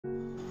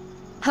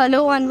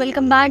Hello and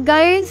welcome back,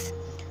 guys.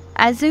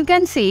 As you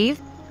can see,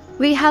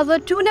 we have a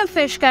tuna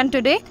fish can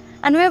today,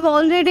 and we have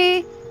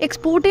already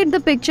exported the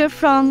picture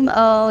from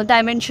Adobe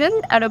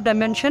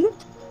Dimension.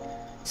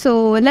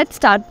 So let's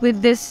start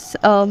with this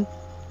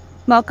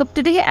mockup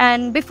today.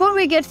 And before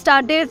we get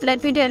started,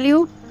 let me tell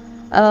you,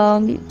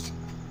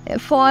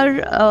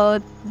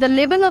 for the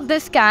level of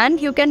this can,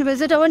 you can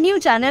visit our new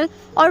channel,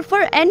 or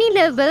for any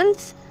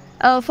levels.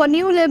 For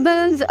new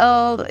labels,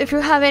 if you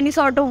have any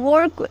sort of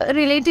work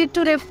related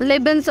to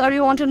labels, or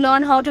you want to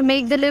learn how to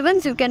make the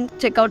labels, you can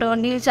check out our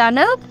new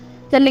channel.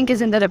 The link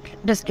is in the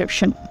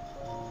description.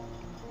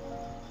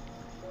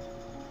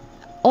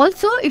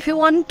 Also, if you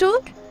want to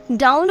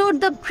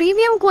download the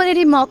premium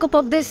quality mockup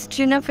of this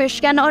tuna fish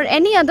can or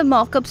any other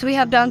mockups we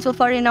have done so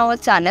far in our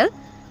channel,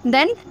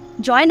 then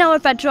join our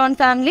Patreon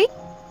family.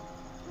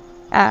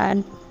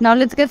 And now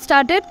let's get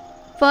started.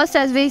 First,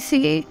 as we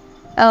see,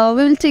 we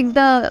will take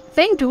the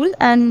pen tool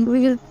and we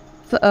will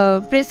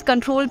press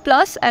Ctrl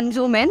plus and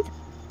zoom in.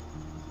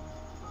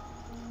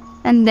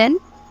 And then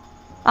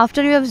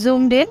after you have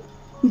zoomed in,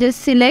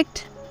 just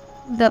select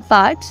the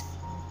parts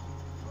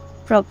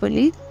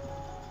properly.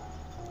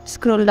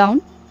 Scroll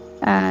down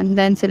and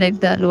then select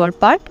the lower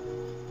part.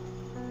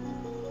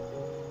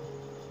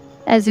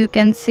 As you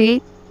can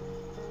see,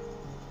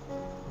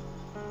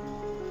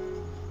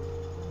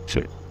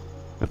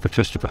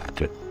 just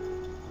about it.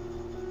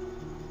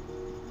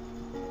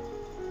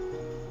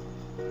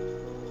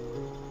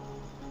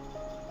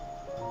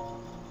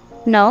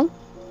 now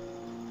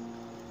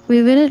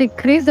we will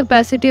decrease the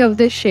opacity of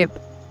this shape.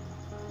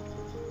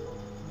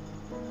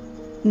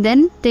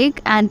 Then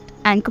take an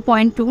anchor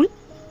point tool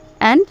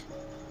and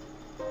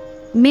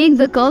make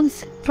the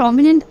curves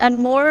prominent and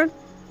more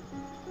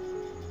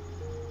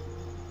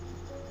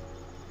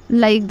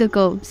like the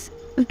curves.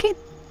 Okay,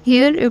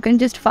 here you can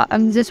just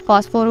I'm just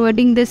fast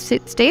forwarding this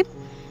step.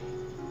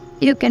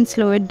 You can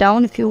slow it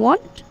down if you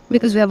want,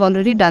 because we have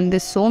already done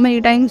this so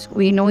many times.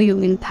 We know you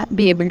will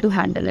be able to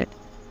handle it.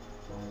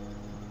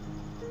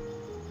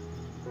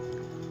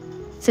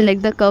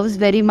 Select the curves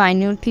very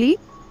minutely.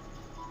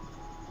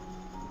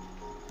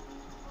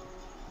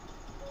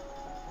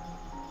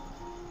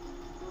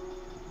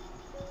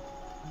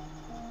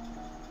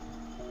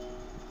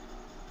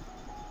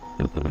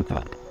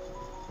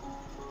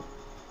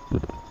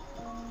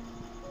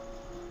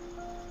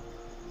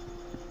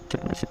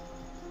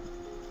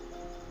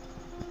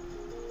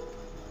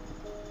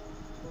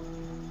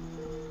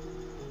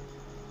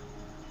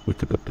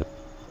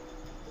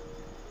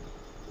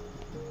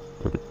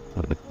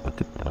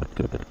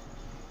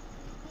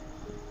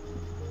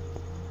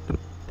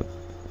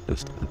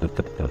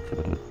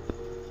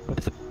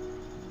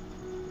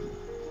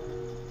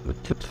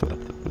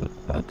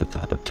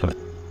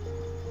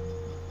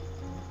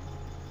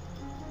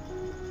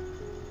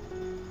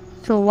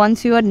 So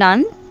once you are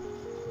done,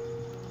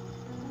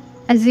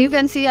 as you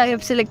can see, I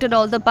have selected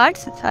all the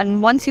parts,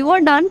 and once you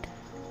are done,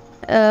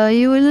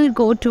 you will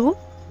go to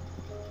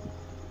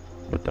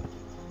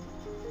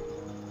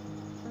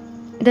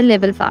the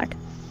level part.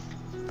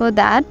 For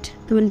that,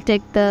 we will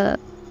take the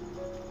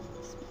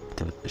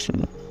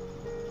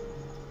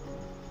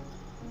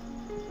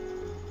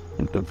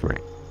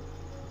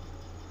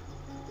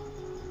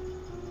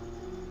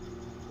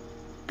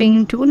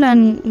pen tool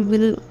and we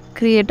will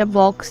create a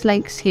box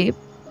like shape,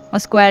 a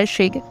square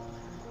shape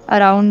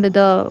around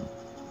the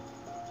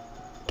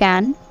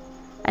can,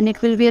 and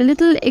it will be a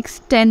little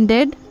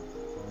extended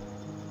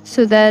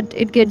so that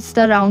it gets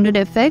the rounded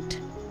effect.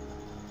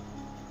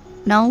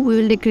 Now we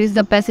will decrease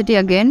the opacity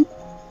again.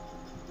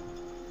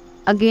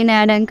 Again,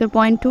 add anchor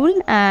point tool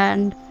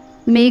and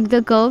make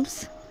the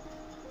curves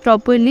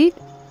properly.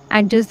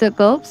 Adjust the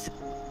curves.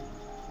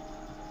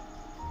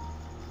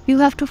 You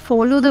have to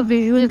follow the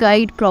visual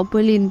guide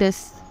properly in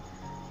this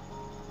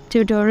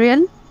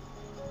tutorial.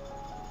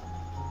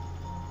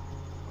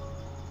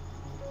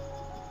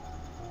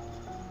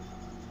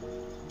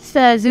 So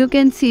as you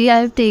can see, I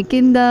have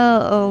taken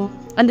the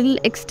a little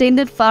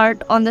extended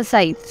part on the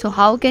side. So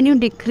how can you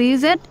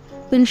decrease it?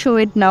 We'll show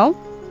it now.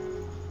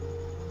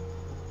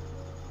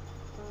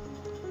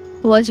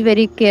 Watch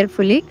very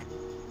carefully.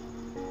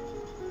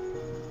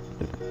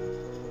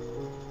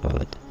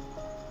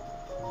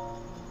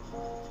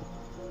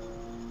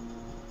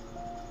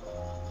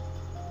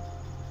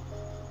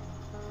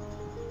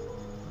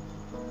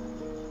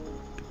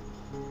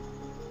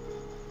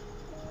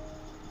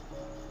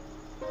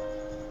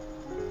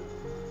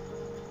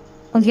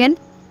 Again,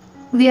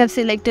 we have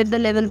selected the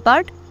level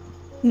part.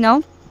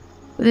 Now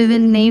we will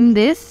name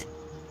this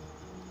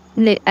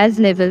as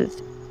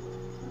levels.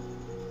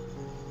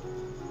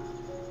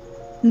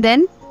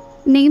 Then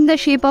name the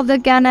shape of the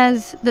can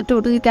as the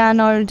total can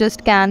or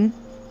just can,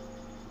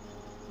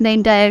 the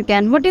entire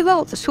can,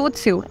 whatever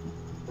suits you.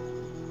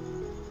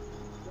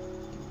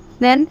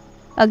 Then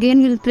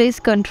again we'll press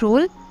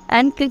Ctrl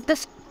and click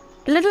the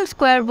little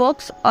square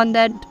box on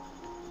that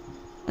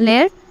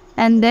layer,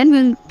 and then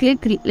we'll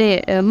click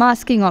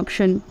masking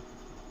option.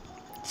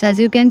 So as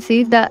you can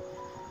see, the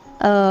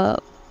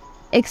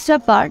extra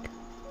part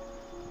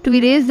To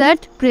erase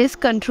that, press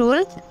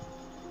Ctrl,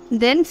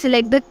 then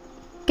select the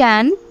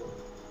can.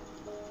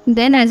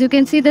 Then as you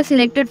can see, the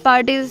selected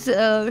part is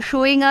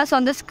showing us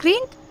on the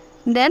screen.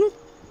 Then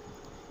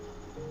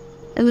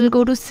I will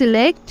go to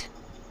select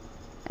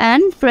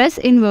and press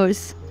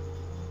inverse.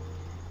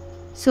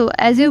 So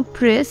as you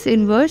press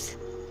inverse,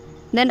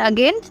 then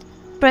again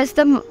press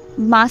the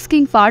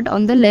masking part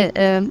on the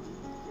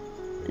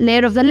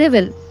layer of the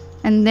level,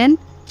 and then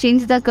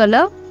change the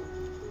color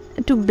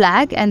to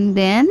black and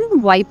then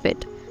wipe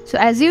it. So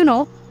as you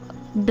know,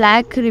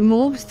 black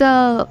removes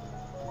the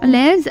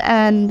layers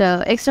and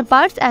extra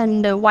parts,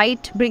 and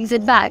white brings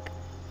it back.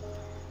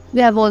 We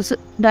have also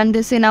done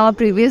this in our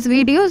previous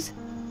videos.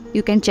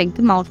 You can check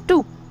them out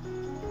too.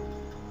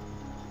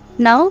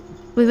 Now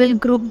we will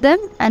group them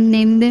and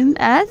name them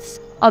as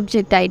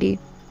object ID.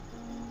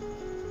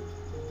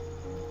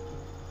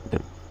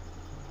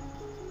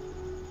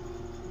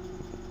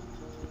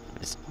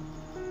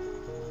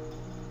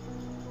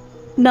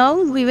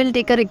 Now we will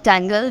take a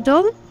rectangle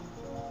tool.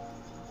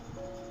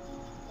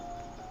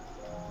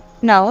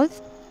 Now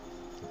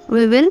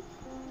we will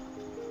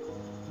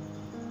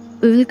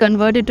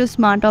convert it to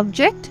smart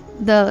object,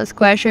 the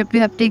square shape we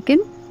have taken,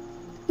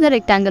 the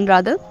rectangle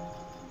rather.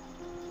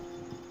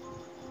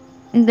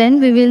 And then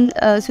we will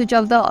switch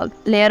off the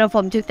layer of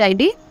object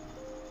ID,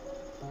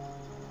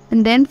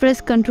 and then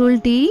press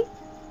Ctrl T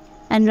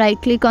and right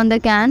click on the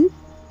can,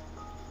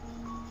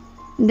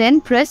 then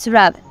press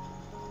wrap.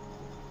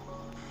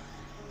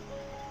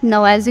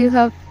 Now as you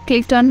have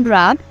clicked on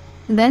wrap,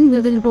 then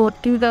we will go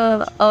to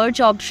the edge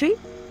option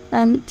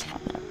and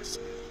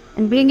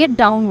bring it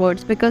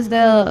downwards, because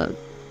the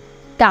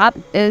tab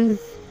is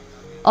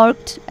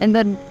arced in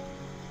the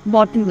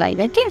bottom line.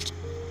 Okay?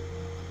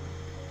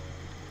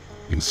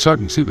 You can start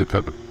and see the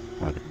cover.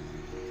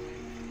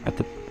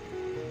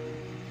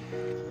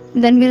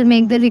 Then we'll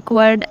make the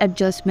required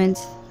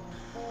adjustments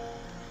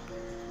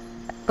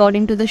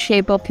according to the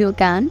shape of your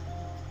can.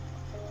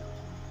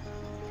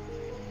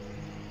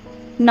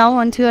 Now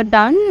once you are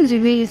done, we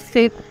will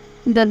set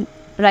the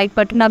right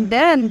button up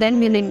there, and then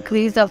we'll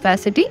increase the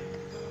opacity.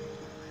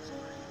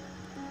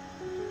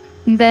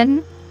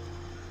 Then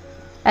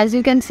as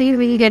you can see,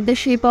 we'll get the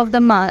shape of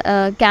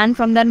the can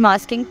from that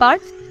masking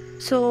part.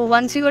 So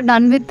once you are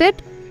done with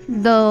it,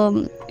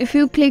 if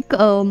you click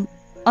on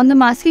the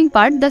masking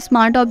part, the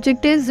smart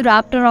object is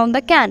wrapped around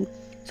the can.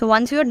 So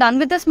once you are done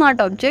with the smart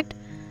object,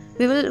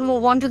 we will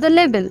move on to the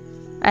label,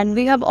 and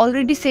we have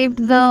already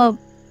saved the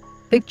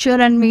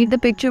picture and made the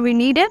picture we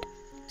needed.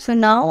 So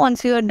now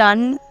once you are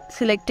done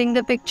selecting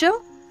the picture,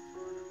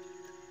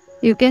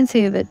 you can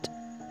save it.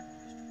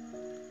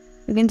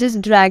 You can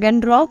just drag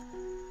and drop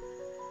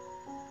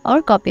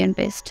or copy and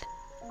paste,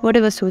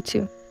 whatever suits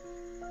you.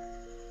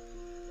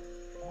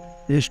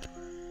 Yes.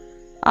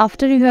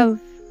 After you have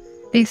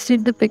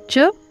pasted the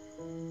picture,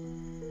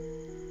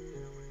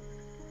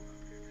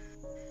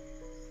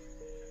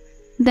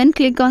 then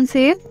click on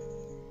save.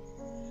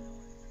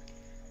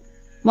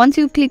 Once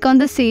you click on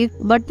the save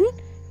button,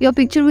 your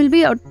picture will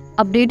be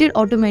updated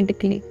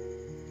automatically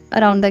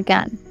around the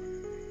can.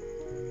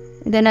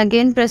 Then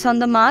again press on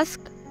the mask,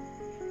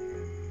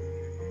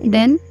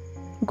 then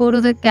go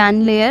to the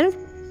can layer,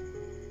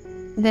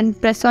 then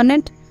press on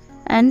it,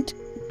 and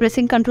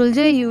pressing Ctrl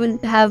J, you will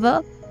have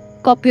a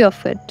copy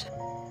of it.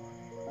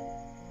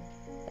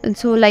 And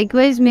so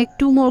likewise make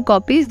 2 more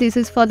copies. This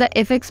is for the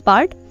effects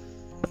part,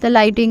 the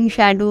lighting,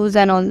 shadows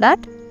and all that.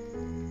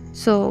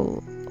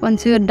 So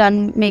once you are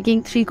done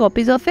making 3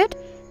 copies of it,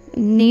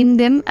 name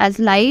them as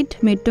light,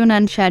 midtone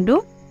and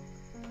shadow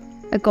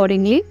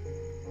accordingly.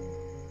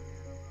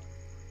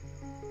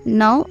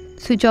 Now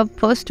switch off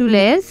first 2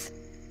 layers,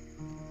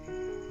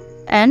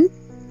 and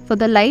for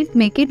the light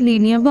make it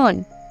linear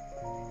burn.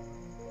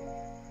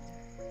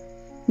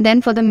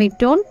 Then for the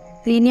midtone,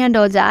 linear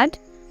dodge add,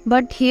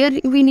 but here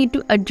we need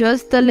to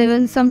adjust the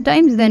level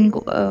sometimes. Then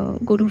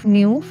go to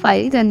new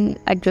files and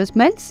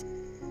adjustments,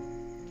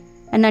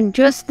 and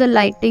adjust the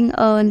lighting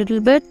a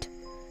little bit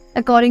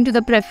according to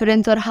the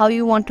preference or how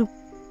you want to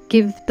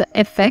give the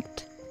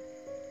effect.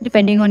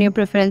 Depending on your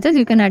preferences,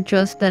 you can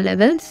adjust the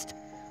levels,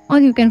 or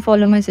you can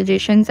follow my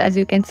suggestions as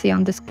you can see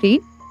on the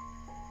screen.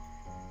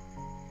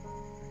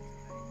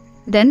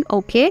 Then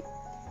OK.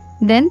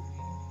 Then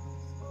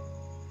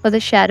for the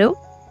shadow,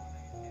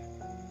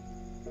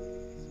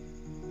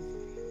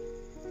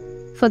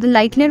 for the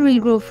lightener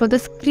we'll go for the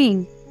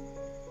screen.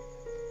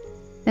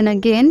 Then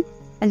again,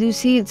 as you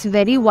see, it's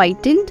very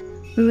whitened.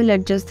 We will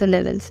adjust the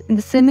levels in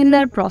the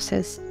similar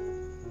process.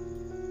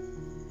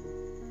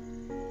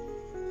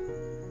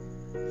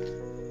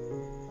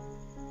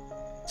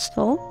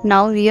 So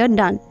now we are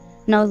done.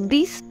 Now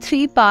these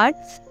 3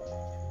 parts.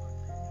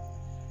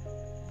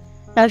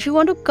 Now if you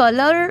want to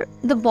color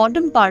the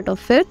bottom part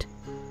of it,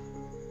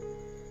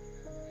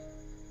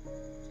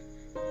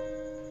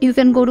 you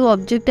can go to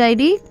Object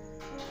ID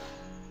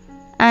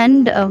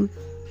and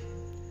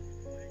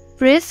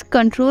press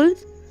Ctrl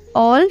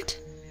Alt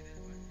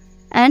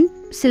and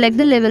select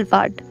the level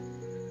part.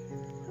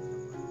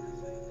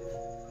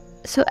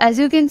 So as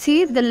you can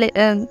see,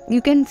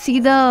 you can see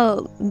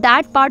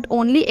that part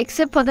only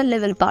except for the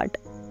level part.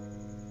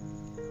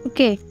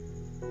 Okay.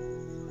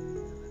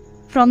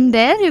 From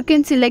there you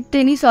can select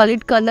any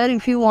solid color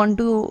if you want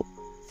to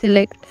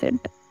select it.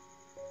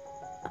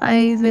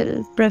 I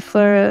will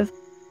prefer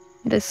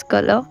this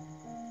color.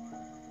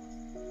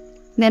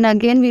 Then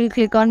again we'll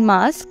click on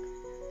mask.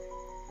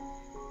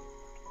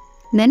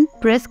 Then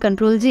press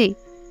Ctrl J.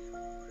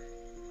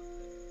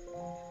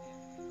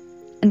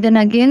 And then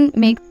again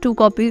make two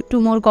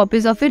more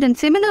copies of it in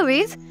similar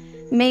ways.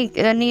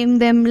 Name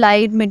them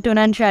light, midtone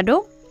and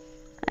shadow.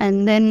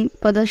 And then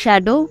for the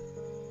shadow,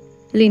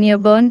 linear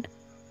burn,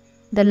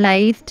 the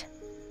light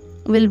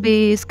will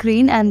be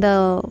screen and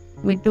the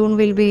midtone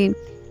will be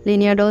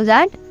linear dose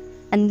add.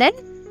 And then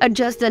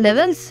adjust the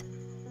levels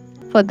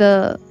for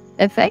the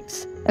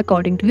effects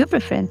according to your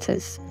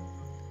preferences.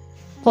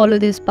 Follow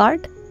this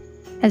part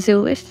as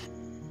you wish.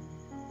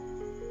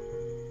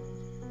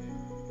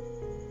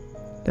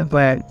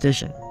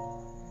 Comparison.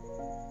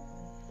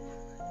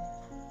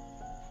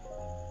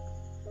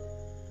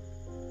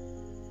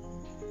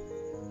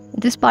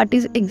 This part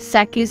is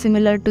exactly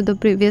similar to the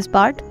previous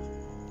part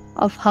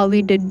of how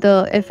we did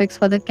the effects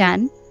for the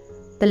can,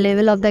 the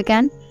level of the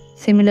can.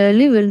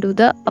 Similarly, we'll do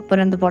the upper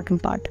and the bottom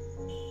part.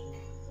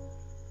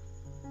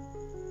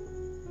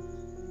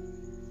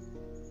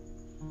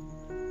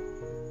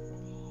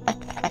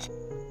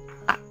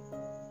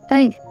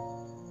 Right.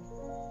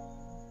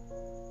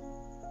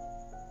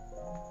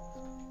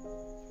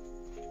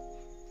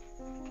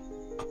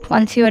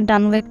 Once you are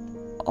done with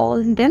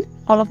all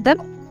of them,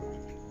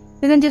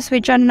 you can just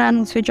switch on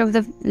and switch off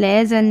the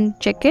layers and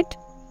check it.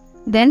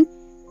 Then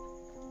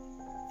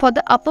for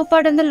the upper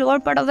part and the lower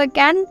part of the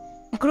can,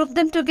 group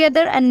them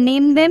together and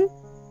name them.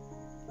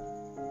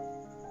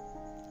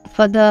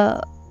 For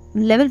the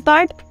level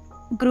part,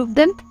 group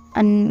them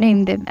and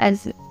name them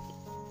as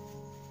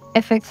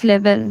FX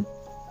level.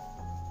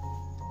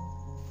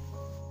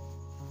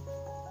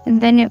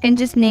 And then you can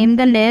just name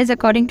the layers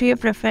according to your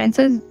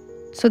preferences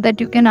so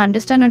that you can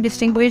understand and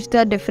distinguish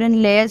the different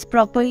layers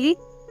properly.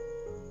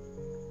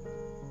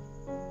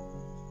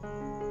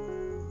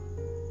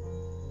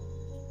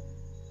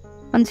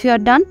 Once you are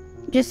done,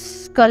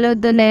 just color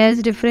the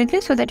layers differently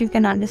so that you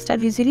can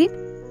understand easily.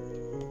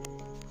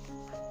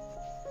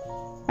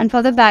 And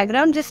for the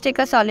background, just take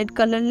a solid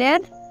color layer.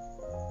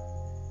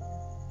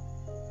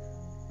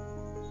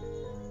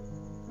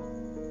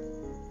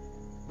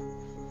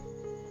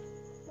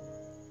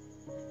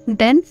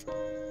 Then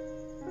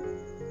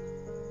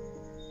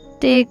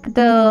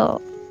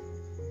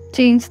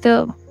change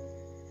the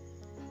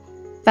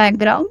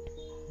background.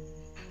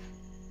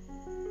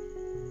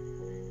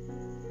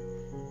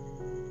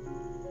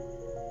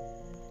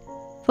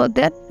 For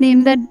that,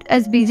 name that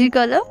as BG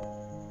color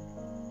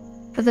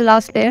for the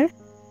last layer.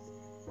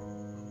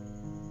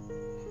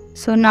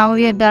 So now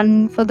we are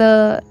done for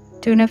the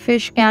tuna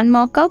fish can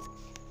mockup.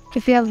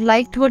 If you have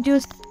liked what you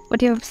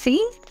have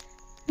seen,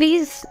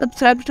 please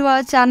subscribe to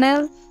our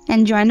channel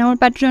and join our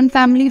Patreon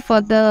family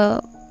for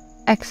the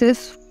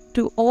access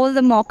to all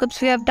the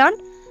mockups we have done.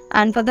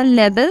 And for the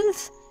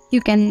levels,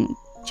 you can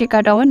check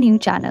out our new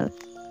channel.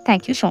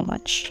 Thank you so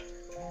much.